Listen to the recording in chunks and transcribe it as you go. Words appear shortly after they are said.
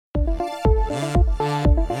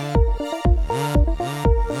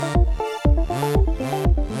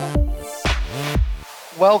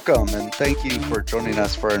Welcome and thank you for joining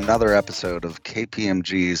us for another episode of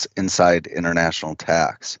KPMG's Inside International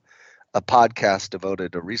Tax, a podcast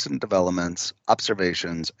devoted to recent developments,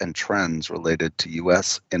 observations, and trends related to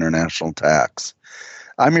U.S. international tax.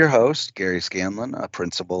 I'm your host, Gary Scanlon, a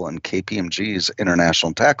principal in KPMG's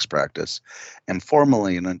International Tax Practice and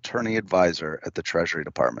formerly an attorney advisor at the Treasury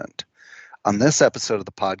Department. On this episode of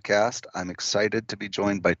the podcast, I'm excited to be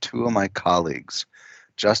joined by two of my colleagues,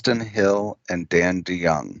 Justin Hill and Dan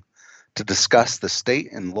DeYoung, to discuss the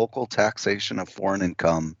state and local taxation of foreign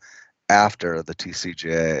income after the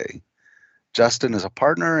TCJA. Justin is a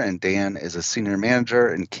partner and Dan is a senior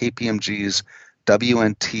manager in KPMG's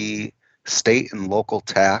WNT State and Local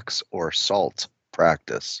Tax, or SALT,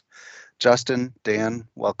 practice. Justin, Dan,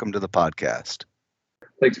 welcome to the podcast.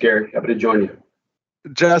 Thanks, Gary. Happy to join you.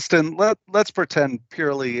 Justin, let's pretend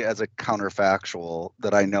purely as a counterfactual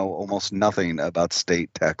that I know almost nothing about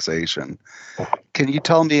state taxation. Can you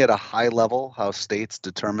tell me at a high level how states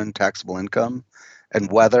determine taxable income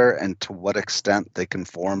and whether and to what extent they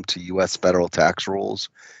conform to U.S. federal tax rules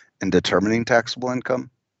in determining taxable income?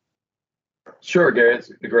 Sure, Gary. It's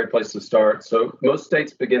a great place to start. So most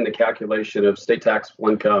states begin the calculation of state taxable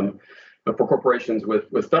income for corporations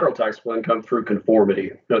with federal taxable income through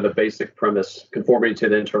conformity, the basic premise, conformity to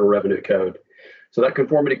the Internal Revenue Code. So that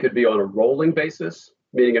conformity could be on a rolling basis,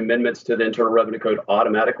 meaning amendments to the Internal Revenue Code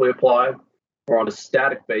automatically apply, or on a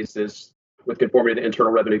static basis with conformity to the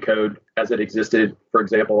Internal Revenue Code as it existed, for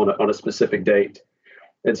example, on a specific date.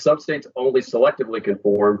 And some states only selectively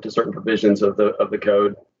conform to certain provisions of the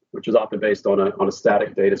code, which is often based on a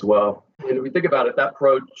static date as well. And if we think about it, that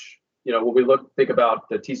approach, when we think about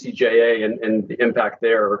the TCJA and the impact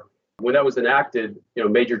there, when that was enacted,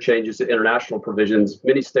 major changes to international provisions,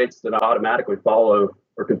 many states did not automatically follow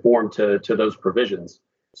or conform to those provisions.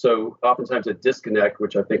 So oftentimes a disconnect,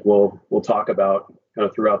 which I think we'll talk about kind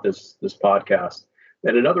of throughout this podcast.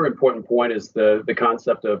 And another important point is the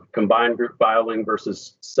concept of combined group filing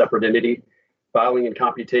versus separate entity filing and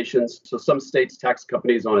computations. So some states tax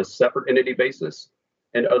companies on a separate entity basis,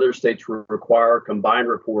 and other states require combined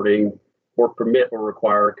reporting or permit or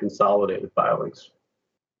require consolidated filings.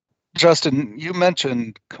 Justin, you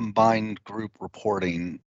mentioned combined group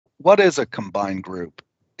reporting. What is a combined group?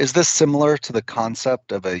 Is this similar to the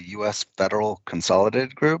concept of a U.S. federal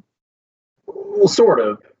consolidated group? Well, sort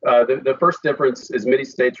of. The first difference is many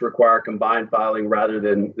states require combined filing rather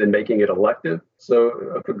than making it elective.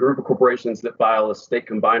 So if a group of corporations that file a state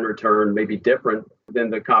combined return may be different than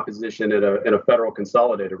the composition in a federal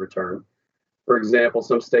consolidated return. For example,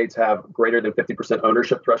 some states have greater than 50%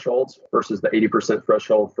 ownership thresholds versus the 80%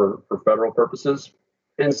 threshold for federal purposes.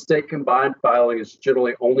 And state combined filing is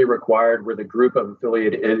generally only required where the group of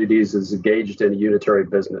affiliated entities is engaged in a unitary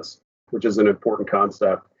business, which is an important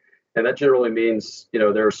concept. And that generally means,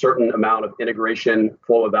 there are a certain amount of integration,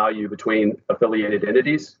 flow of value between affiliated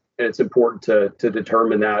entities. And it's important to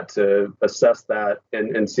determine that, to assess that,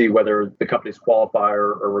 and see whether the companies qualify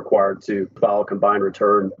or are required to file a combined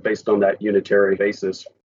return based on that unitary basis.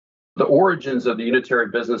 The origins of the unitary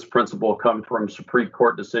business principle come from Supreme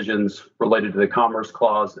Court decisions related to the Commerce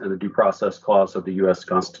Clause and the Due Process Clause of the U.S.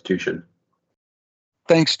 Constitution.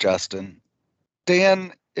 Thanks, Justin.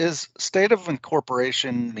 Dan, is state of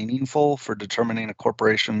incorporation meaningful for determining a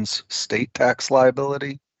corporation's state tax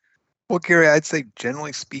liability? Well, Gary, I'd say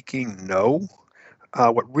generally speaking, no.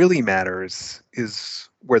 What really matters is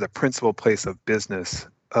where the principal place of business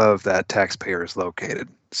of that taxpayer is located.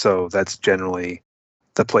 So that's generally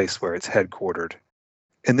the place where it's headquartered.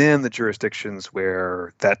 And then the jurisdictions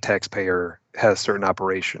where that taxpayer has certain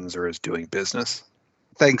operations or is doing business.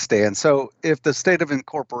 Thanks, Dan. So if the state of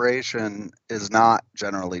incorporation is not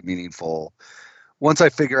generally meaningful, once I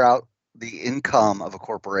figure out the income of a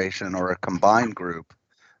corporation or a combined group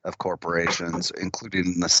of corporations,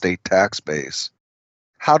 including the state tax base,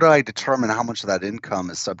 how do I determine how much of that income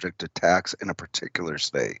is subject to tax in a particular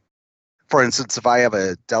state? For instance, if I have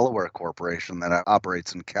a Delaware corporation that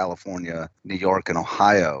operates in California, New York, and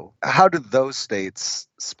Ohio, how do those states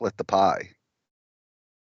split the pie?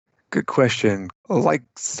 Good question. Like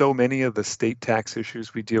so many of the state tax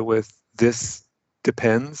issues we deal with, this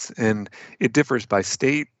depends, and it differs by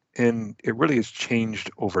state, and it really has changed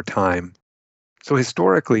over time. So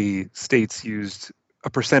historically, states used a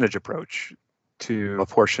percentage approach to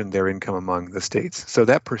apportion their income among the states. So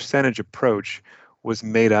that percentage approach was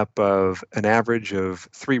made up of an average of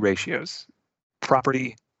three ratios: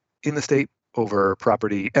 property in the state over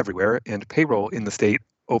property everywhere, and payroll in the state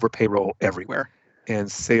over payroll everywhere,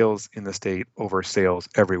 and sales in the state over sales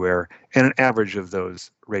everywhere, and an average of those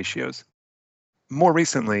ratios. More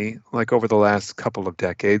recently, like over the last couple of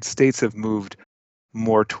decades, states have moved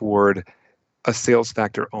more toward a sales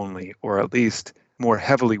factor only, or at least more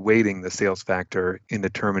heavily weighting the sales factor in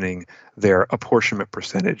determining their apportionment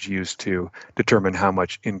percentage used to determine how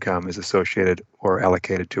much income is associated or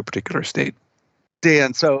allocated to a particular state.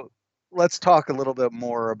 Dan, so let's talk a little bit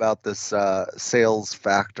more about this sales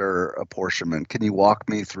factor apportionment. Can you walk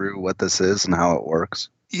me through what this is and how it works?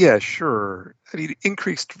 Yeah, sure. I mean,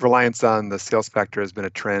 increased reliance on the sales factor has been a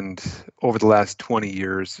trend over the last 20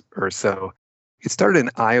 years or so. It started in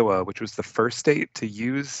Iowa, which was the first state to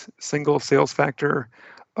use single sales factor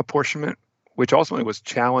apportionment, which ultimately was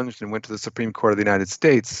challenged and went to the Supreme Court of the United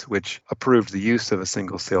States, which approved the use of a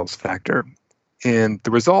single sales factor. And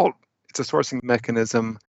the result, it's a sourcing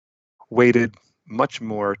mechanism weighted much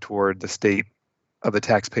more toward the state of the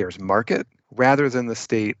taxpayer's market rather than the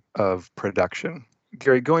state of production.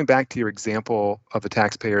 Gary, going back to your example of the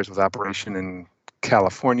taxpayers with operation in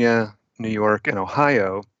California, New York, and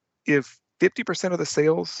Ohio, if 50% of the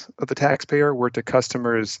sales of the taxpayer were to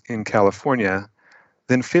customers in California,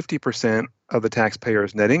 then 50% of the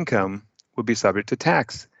taxpayer's net income would be subject to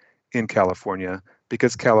tax in California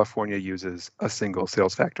because California uses a single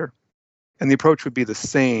sales factor. And the approach would be the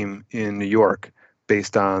same in New York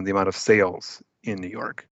based on the amount of sales in New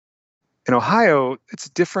York. In Ohio, it's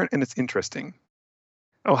different and it's interesting.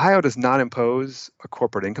 Ohio does not impose a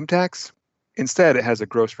corporate income tax. Instead, it has a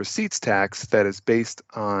gross receipts tax that is based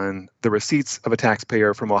on the receipts of a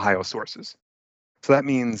taxpayer from Ohio sources. So that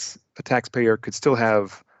means a taxpayer could still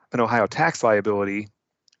have an Ohio tax liability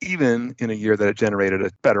even in a year that it generated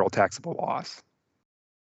a federal taxable loss.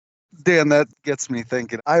 Dan, that gets me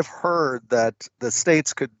thinking. I've heard that the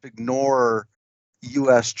states could ignore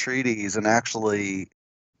U.S. treaties and actually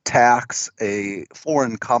tax a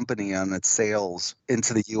foreign company on its sales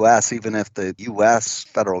into the U.S., even if the U.S.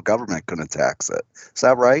 federal government couldn't tax it. Is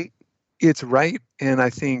that right? It's right. And I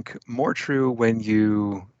think more true when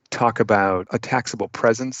you talk about a taxable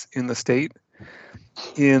presence in the state.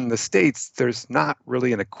 In the states, there's not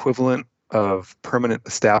really an equivalent of permanent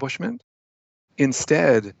establishment.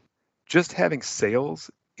 Instead, just having sales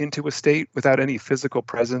into a state without any physical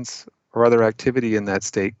presence or other activity in that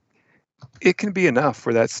state, it can be enough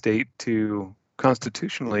for that state to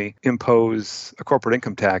constitutionally impose a corporate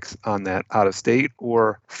income tax on that out-of-state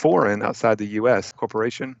or foreign outside the U.S.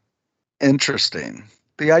 corporation. Interesting.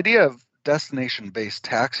 The idea of destination-based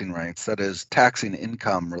taxing rates, that is, taxing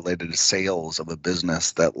income related to sales of a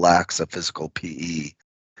business that lacks a physical PE,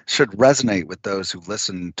 should resonate with those who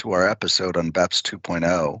listened to our episode on BEPS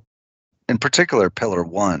 2.0, in particular Pillar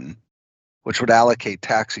 1, which would allocate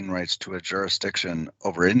taxing rights to a jurisdiction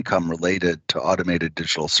over income related to automated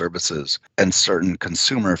digital services and certain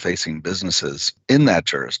consumer-facing businesses in that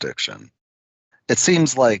jurisdiction. It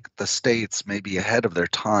seems like the states may be ahead of their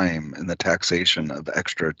time in the taxation of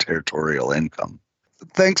extraterritorial income.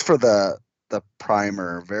 Thanks for the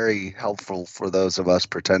primer. Very helpful for those of us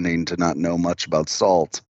pretending to not know much about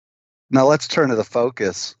SALT. Now let's turn to the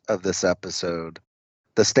focus of this episode,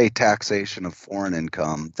 the state taxation of foreign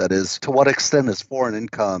income. That is, to what extent is foreign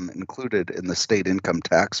income included in the state income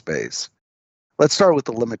tax base? Let's start with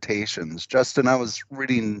the limitations. Justin, I was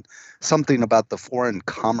reading something about the Foreign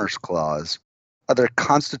Commerce Clause. Are there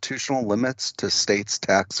constitutional limits to states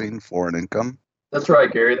taxing foreign income? That's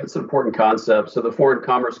right, Gary. That's an important concept. So the Foreign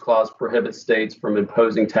Commerce Clause prohibits states from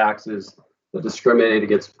imposing taxes that discriminate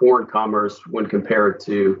against foreign commerce when compared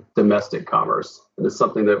to domestic commerce. And it's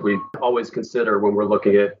something that we always consider when we're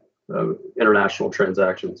looking at international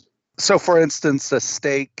transactions. So, for instance, a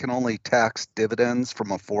state can only tax dividends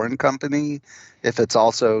from a foreign company if it's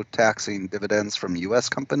also taxing dividends from U.S.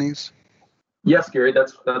 companies? Yes, Gary,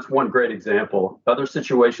 that's one great example. Other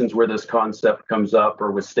situations where this concept comes up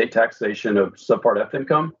are with state taxation of Subpart F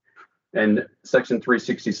income and Section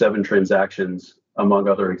 367 transactions, among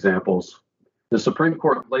other examples. The Supreme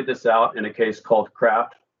Court laid this out in a case called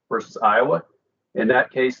Kraft versus Iowa. In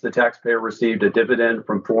that case, the taxpayer received a dividend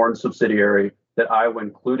from foreign subsidiary that Iowa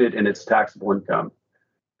included in its taxable income.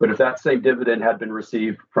 But if that same dividend had been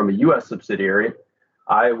received from a U.S. subsidiary,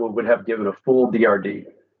 Iowa would have given a full DRD.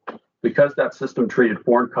 Because that system treated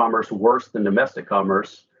foreign commerce worse than domestic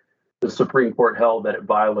commerce, the Supreme Court held that it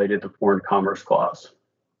violated the Foreign Commerce Clause.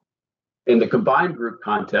 In the combined group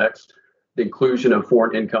context, the inclusion of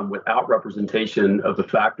foreign income without representation of the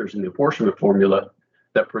factors in the apportionment formula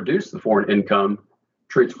that produce the foreign income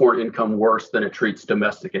treats foreign income worse than it treats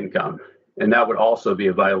domestic income. And that would also be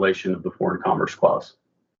a violation of the Foreign Commerce Clause.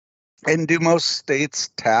 And do most states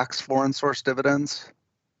tax foreign source dividends?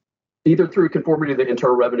 Either through conformity to the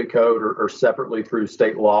Internal Revenue Code or separately through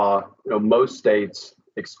state law, most states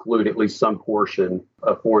exclude at least some portion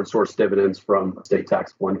of foreign source dividends from state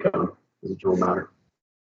taxable income as a general matter.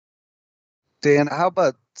 Dan, how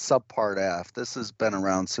about Subpart F? This has been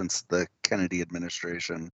around since the Kennedy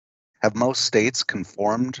administration. Have most states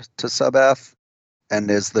conformed to Sub F? And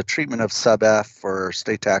is the treatment of Sub F for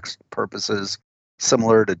state tax purposes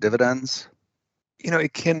similar to dividends?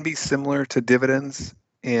 It can be similar to dividends.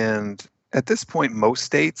 And at this point, most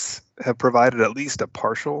states have provided at least a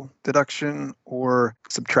partial deduction or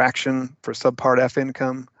subtraction for Subpart F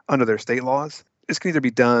income under their state laws. This can either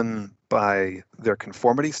be done by their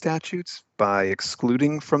conformity statutes, by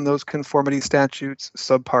excluding from those conformity statutes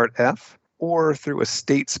Subpart F, or through a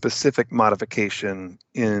state-specific modification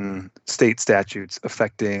in state statutes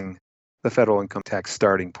affecting the federal income tax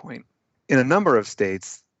starting point. In a number of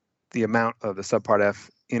states, the amount of the Subpart F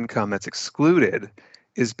income that's excluded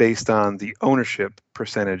is based on the ownership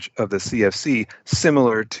percentage of the CFC,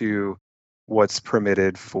 similar to what's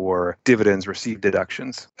permitted for dividends received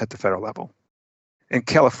deductions at the federal level. And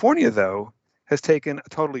California, though, has taken a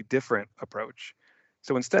totally different approach.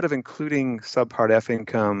 So instead of including Subpart F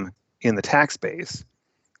income in the tax base,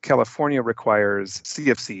 California requires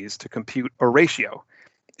CFCs to compute a ratio.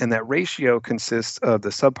 And that ratio consists of the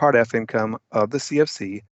Subpart F income of the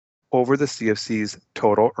CFC over the CFC's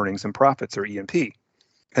total earnings and profits, or E&P.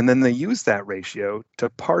 And then they use that ratio to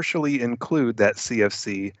partially include that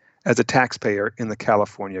CFC as a taxpayer in the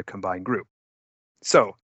California combined group.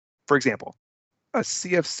 So, for example, a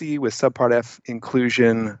CFC with Subpart F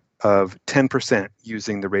inclusion of 10%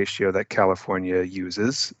 using the ratio that California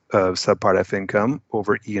uses of Subpart F income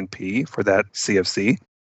over E&P for that CFC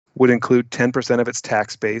would include 10% of its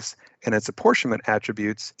tax base and its apportionment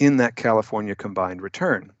attributes in that California combined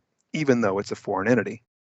return, even though it's a foreign entity.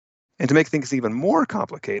 And to make things even more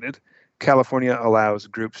complicated, California allows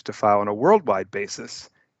groups to file on a worldwide basis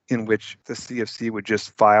in which the CFC would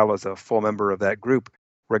just file as a full member of that group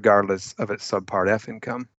regardless of its Subpart F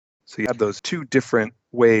income. So you have those two different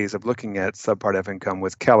ways of looking at Subpart F income,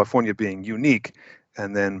 with California being unique,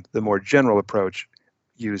 and then the more general approach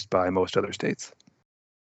used by most other states.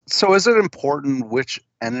 So is it important which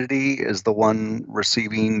entity is the one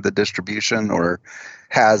receiving the distribution or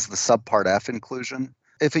has the Subpart F inclusion?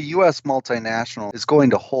 If a U.S. multinational is going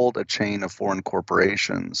to hold a chain of foreign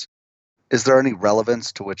corporations, is there any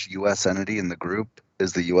relevance to which U.S. entity in the group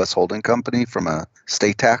is the U.S. holding company from a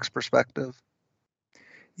state tax perspective?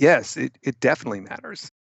 Yes, it definitely matters,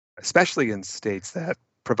 especially in states that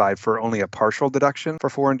provide for only a partial deduction for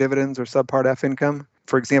foreign dividends or Subpart F income.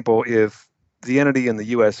 For example, if the entity in the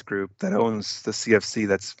U.S. group that owns the CFC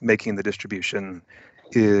that's making the distribution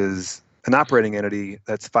is an operating entity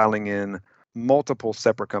that's filing in multiple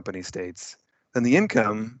separate company states, then the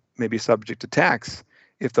income may be subject to tax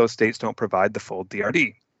if those states don't provide the full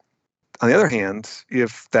DRD. On the other hand,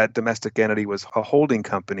 if that domestic entity was a holding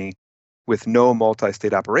company with no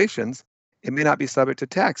multi-state operations, it may not be subject to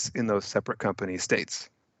tax in those separate company states.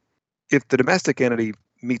 If the domestic entity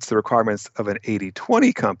meets the requirements of an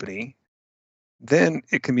 80/20 company, then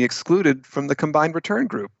it can be excluded from the combined return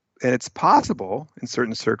group. And it's possible in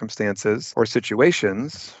certain circumstances or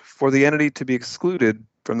situations for the entity to be excluded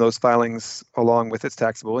from those filings along with its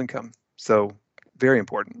taxable income. So very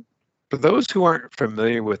important. For those who aren't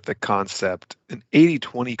familiar with the concept, an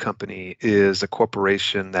 80/20 company is a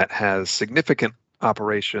corporation that has significant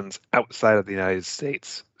operations outside of the United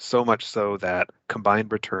States, so much so that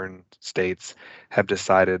combined return states have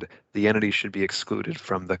decided the entity should be excluded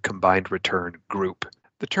from the combined return group.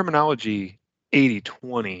 The terminology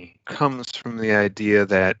 80/20 comes from the idea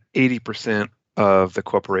that 80% of the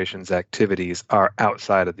corporation's activities are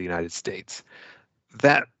outside of the United States.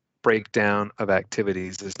 That breakdown of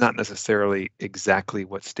activities is not necessarily exactly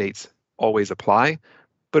what states always apply,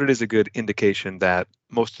 but it is a good indication that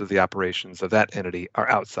most of the operations of that entity are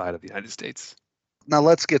outside of the United States. Now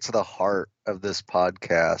let's get to the heart of this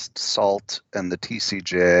podcast, SALT and the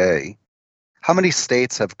TCJA. How many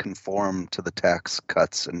states have conformed to the Tax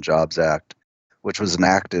Cuts and Jobs Act, which was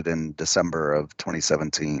enacted in December of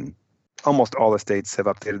 2017? Almost all the states have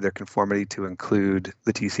updated their conformity to include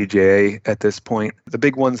the TCJA at this point. The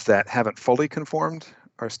big ones that haven't fully conformed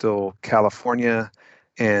are still California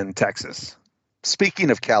and Texas.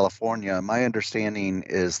 Speaking of California, my understanding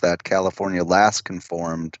is that California last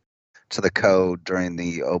conformed to the code during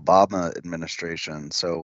the Obama administration,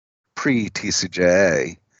 so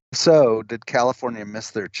pre-TCJA. So did California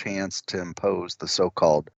miss their chance to impose the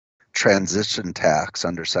so-called transition tax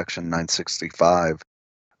under Section 965?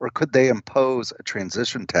 Or could they impose a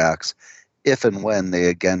transition tax if and when they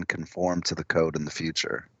again conform to the code in the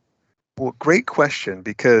future? Well, great question,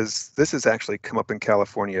 because this has actually come up in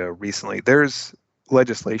California recently. There's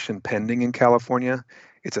legislation pending in California.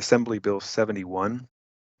 It's Assembly Bill 71.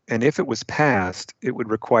 And if it was passed, it would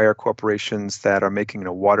require corporations that are making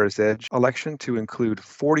a water's edge election to include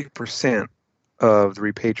 40% of the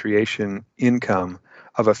repatriation income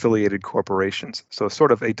of affiliated corporations. So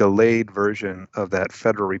sort of a delayed version of that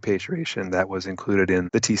federal repatriation that was included in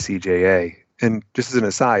the TCJA. And just as an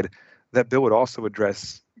aside, that bill would also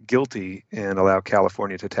address GILTI and allow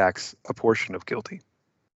California to tax a portion of GILTI.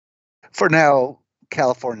 For now,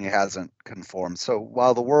 California hasn't conformed. So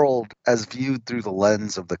while the world, as viewed through the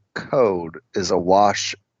lens of the code, is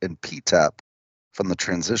awash in PTEP from the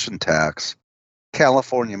transition tax,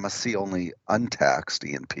 California must see only untaxed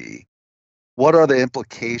E&P. What are the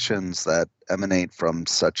implications that emanate from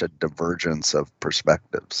such a divergence of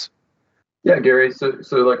perspectives? Yeah, Gary. So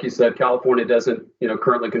like you said, California doesn't,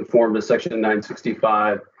 currently conform to Section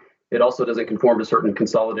 965. It also doesn't conform to certain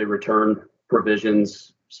consolidated return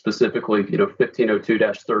provisions, specifically,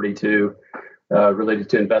 1502-32 related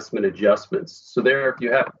to investment adjustments. So there,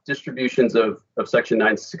 you have distributions of Section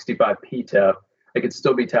 965 PTEP. They could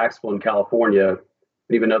still be taxable in California and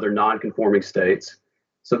even other non-conforming states.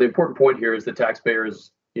 So the important point here is that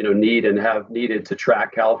taxpayers, need and have needed to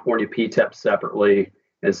track California PTEP separately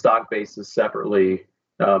and stock basis separately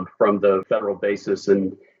from the federal basis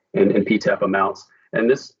and PTEP amounts. And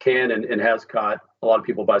this can and has caught a lot of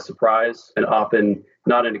people by surprise, and often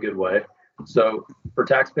not in a good way. So for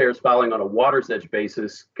taxpayers filing on a water's edge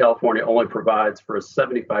basis, California only provides for a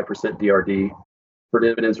 75% DRD for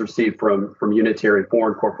dividends received from unitary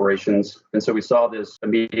foreign corporations. And so we saw this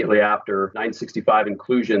immediately after 965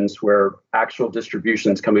 inclusions, where actual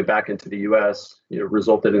distributions coming back into the U.S.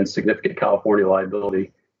 Resulted in significant California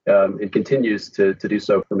liability, and continues to do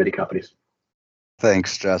so for many companies.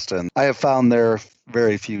 Thanks, Justin. I have found there are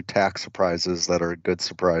very few tax surprises that are good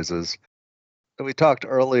surprises. We talked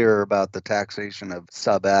earlier about the taxation of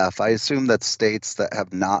sub F. I assume that states that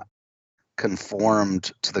have not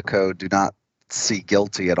conformed to the code do not see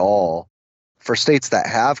GILTI at all. For states that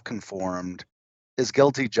have conformed, is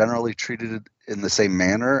GILTI generally treated in the same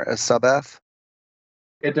manner as sub F?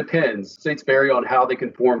 It depends. States vary on how they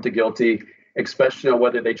conform to GILTI, especially on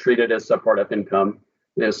whether they treat it as subpart F income.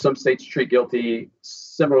 Some states treat GILTI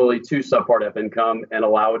similarly to subpart F income and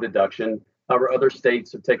allow a deduction. However, other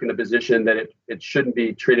states have taken the position that it shouldn't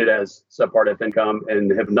be treated as subpart F income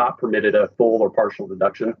and have not permitted a full or partial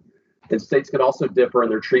deduction. And states can also differ in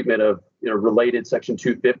their treatment of related Section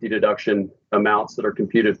 250 deduction amounts that are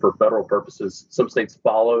computed for federal purposes. Some states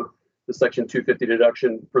follow the Section 250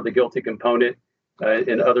 deduction for the GILTI component,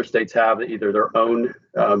 and other states have either their own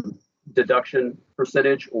deduction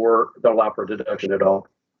percentage or don't allow for a deduction at all.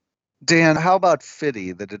 Dan, how about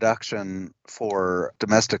FDII, the deduction for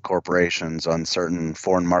domestic corporations on certain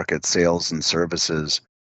foreign market sales and services?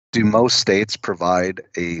 Do most states provide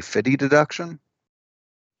a FDII deduction?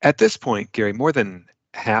 At this point, Gary, more than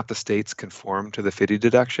half the states conform to the FDII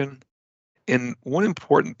deduction. And one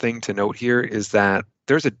important thing to note here is that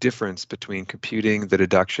there's a difference between computing the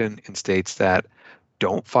deduction in states that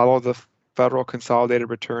don't follow the federal consolidated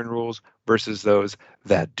return rules versus those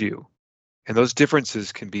that do. And those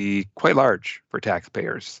differences can be quite large for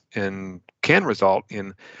taxpayers and can result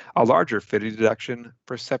in a larger FDII deduction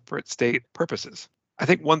for separate state purposes. I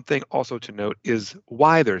think one thing also to note is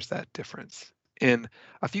why there's that difference. And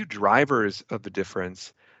a few drivers of the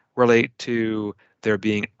difference relate to there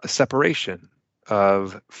being a separation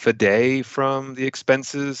of FDII from the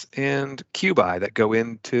expenses and QBI that go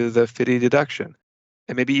into the FDII deduction,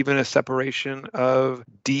 and maybe even a separation of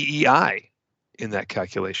DEI in that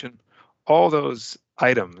calculation. All those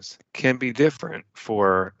items can be different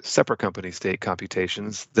for separate company state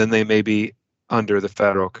computations than they may be under the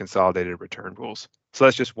federal consolidated return rules. So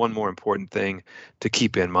that's just one more important thing to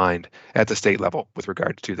keep in mind at the state level with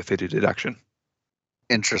regard to the FDII deduction.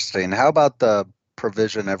 Interesting. How about the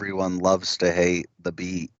provision everyone loves to hate, the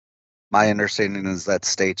BEAT? My understanding is that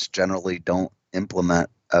states generally don't implement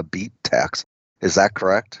a BEAT tax. Is that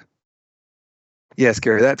correct? Yes,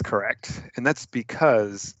 Gary, that's correct. And that's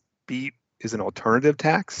because BEAT is an alternative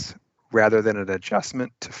tax rather than an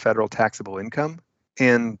adjustment to federal taxable income.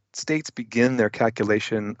 And states begin their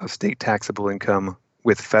calculation of state taxable income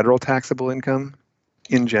with federal taxable income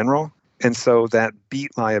in general. And so that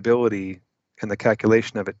BEAT liability and the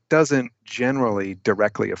calculation of it doesn't generally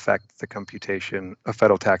directly affect the computation of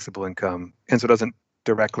federal taxable income, and so it doesn't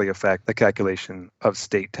directly affect the calculation of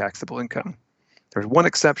state taxable income. There's one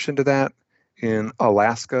exception to that in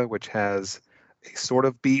Alaska, which has a sort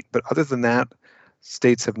of BEAT, but other than that,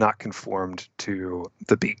 states have not conformed to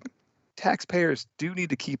the BEAT. Taxpayers do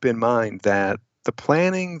need to keep in mind that the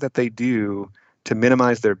planning that they do to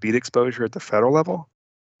minimize their BEAT exposure at the federal level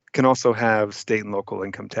can also have state and local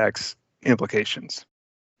income tax implications.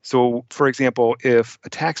 So, for example, if a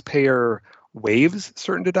taxpayer waives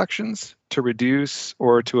certain deductions to reduce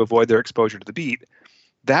or to avoid their exposure to the BEAT,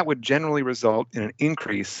 that would generally result in an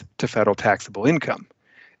increase to federal taxable income.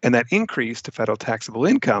 And that increase to federal taxable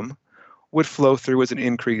income would flow through as an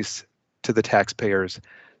increase to the taxpayer's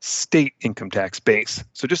state income tax base.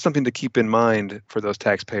 So just something to keep in mind for those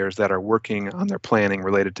taxpayers that are working on their planning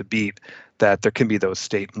related to BEAT, that there can be those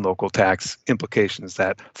state and local tax implications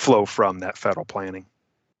that flow from that federal planning.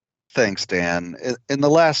 Thanks, Dan. In the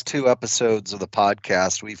last two episodes of the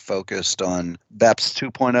podcast, we focused on BEPS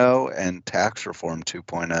 2.0 and Tax Reform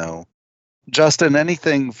 2.0. Justin,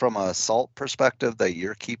 anything from a SALT perspective that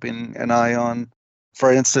you're keeping an eye on?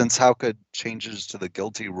 For instance, how could changes to the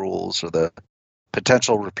GILTI rules or the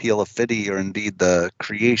potential repeal of FDII or indeed the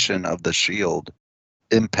creation of the SHIELD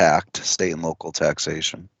impact state and local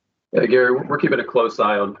taxation? Yeah, Gary, we're keeping a close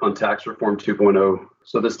eye on Tax Reform 2.0.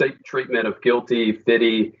 So the state treatment of GILTI,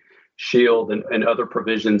 FDII, SHIELD, and other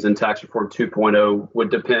provisions in Tax Reform 2.0 would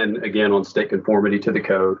depend, again, on state conformity to the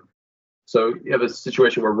code. So you have a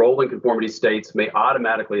situation where rolling conformity states may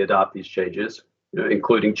automatically adopt these changes,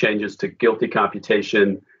 including changes to GILTI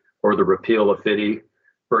computation or the repeal of FDII,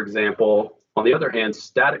 for example. On the other hand,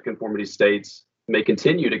 static conformity states may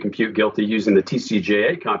continue to compute GILTI using the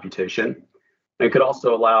TCJA computation and could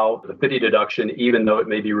also allow the FDII deduction, even though it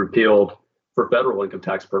may be repealed for federal income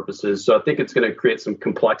tax purposes. So I think it's going to create some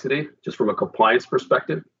complexity just from a compliance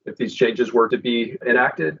perspective if these changes were to be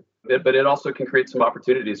enacted. But it also can create some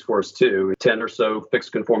opportunities for us too. 10 or so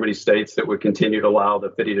fixed conformity states that would continue to allow the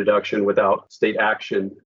FDII deduction without state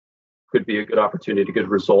action could be a good opportunity, a good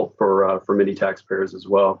result for many taxpayers as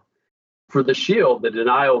well. For the SHIELD, the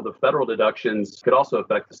denial of the federal deductions could also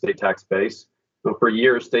affect the state tax base. For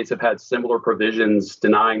years, states have had similar provisions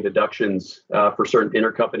denying deductions for certain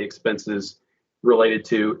intercompany expenses related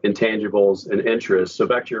to intangibles and interest. So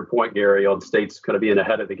back to your point, Gary, on states kind of being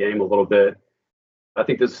ahead of the game a little bit, I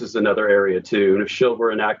think this is another area too. And if SHIELD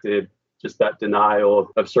were enacted, just that denial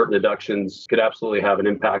of certain deductions could absolutely have an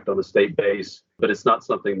impact on the state base, but it's not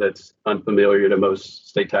something that's unfamiliar to most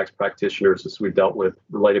state tax practitioners as we've dealt with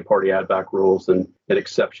related party add-back rules and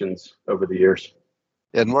exceptions over the years.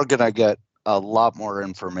 And we're going to get a lot more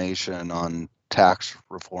information on Tax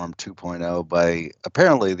Reform 2.0 by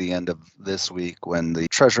apparently the end of this week when the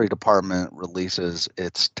Treasury Department releases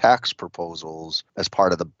its tax proposals as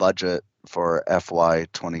part of the budget for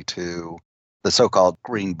FY22, the so-called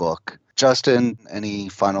Green Book. Justin, any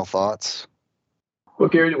final thoughts? Well,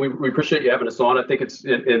 Gary, we appreciate you having us on. I think it's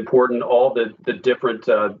important, all the different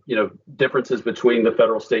differences between the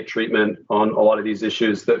federal state treatment on a lot of these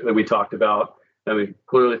issues that we talked about. I mean,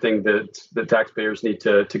 clearly think that the taxpayers need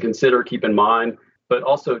to consider, keep in mind, but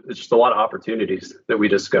also there's just a lot of opportunities that we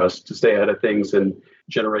discussed to stay ahead of things and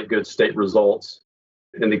generate good state results.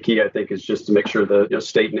 And the key, I think, is just to make sure the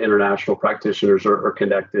state and international practitioners are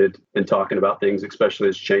connected and talking about things, especially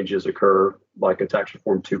as changes occur, like a Tax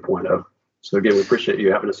Reform 2.0. So again, we appreciate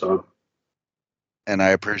you having us on. And I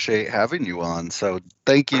appreciate having you on. So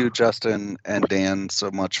thank you, Justin and Dan, so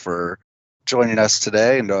much for joining us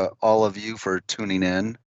today, and to all of you for tuning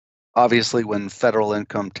in. Obviously, when federal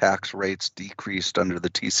income tax rates decreased under the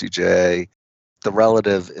TCJA, the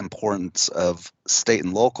relative importance of state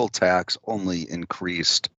and local tax only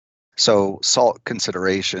increased. So SALT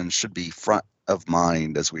considerations should be front of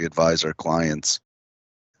mind as we advise our clients.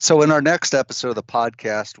 So in our next episode of the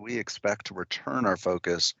podcast, we expect to return our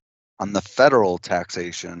focus on the federal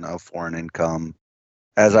taxation of foreign income.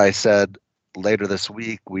 As I said, later this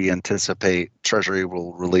week, we anticipate Treasury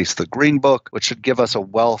will release the Green Book, which should give us a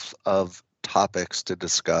wealth of topics to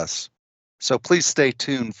discuss. So please stay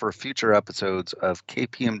tuned for future episodes of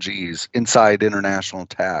KPMG's Inside International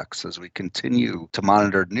Tax as we continue to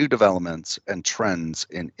monitor new developments and trends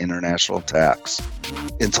in international tax.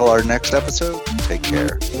 Until our next episode, take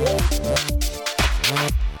care.